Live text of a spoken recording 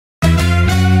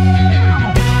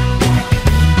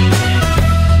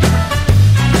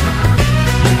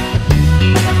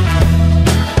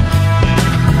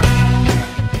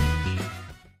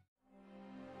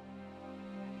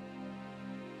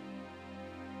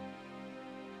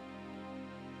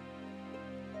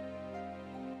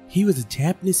He was a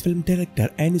Japanese film director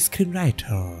and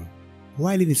screenwriter.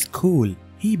 While in school,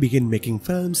 he began making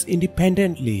films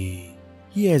independently.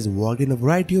 He has worked in a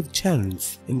variety of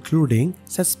genres, including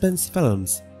suspense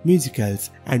films,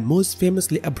 musicals, and most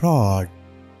famously abroad.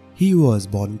 He was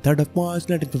born on 3rd of March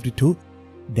 1952,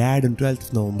 died on 12th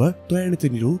of November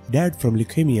 2022, died from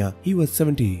leukemia. He was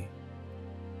 70.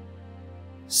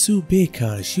 Sue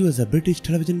Baker, she was a British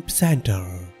television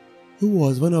presenter who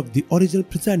was one of the original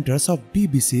presenters of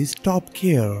BBC's Top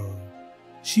Gear.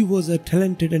 She was a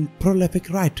talented and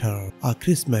prolific writer, a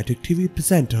charismatic TV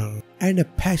presenter, and a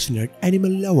passionate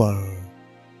animal lover.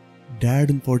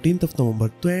 Died on 14th of November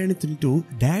 2022,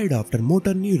 died after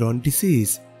motor neuron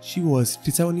disease. She was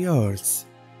 57 years.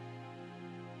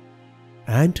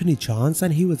 Anthony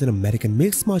Johnson, he was an American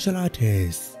mixed martial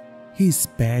artist. He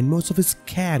spent most of his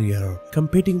career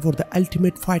competing for the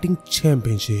Ultimate Fighting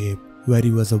Championship, where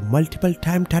he was a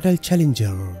multiple-time title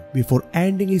challenger, before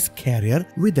ending his career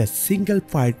with a single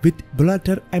fight with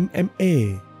Bellator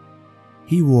MMA.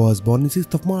 He was born on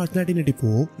 6th of March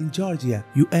 1984 in Georgia,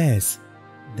 US.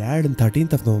 Died on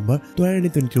 13th of November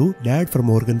 2022, died from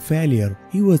organ failure.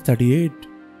 He was 38.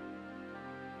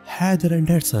 Heather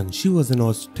Anderson, she was an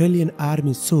Australian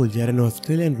Army soldier and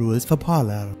Australian rules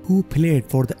footballer who played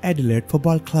for the Adelaide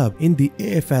Football Club in the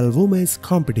AFL Women's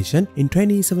competition in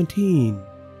 2017.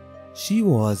 She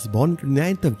was born on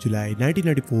 9th of July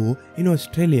 1994 in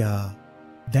Australia.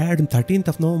 Died on 13th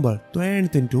of November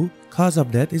 2022. Cause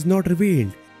of death is not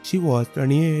revealed. She was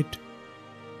 28.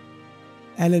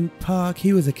 Alan Park,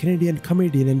 he was a Canadian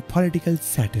comedian and political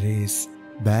satirist,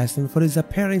 best known for his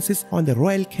appearances on the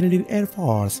Royal Canadian Air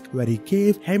Force, where he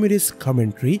gave humorous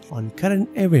commentary on current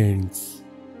events.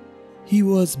 He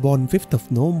was born 5th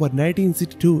of November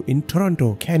 1962 in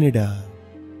Toronto, Canada.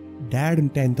 Died on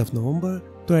 10th of November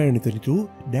 2022,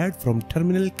 died from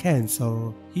terminal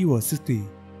cancer. He was 60.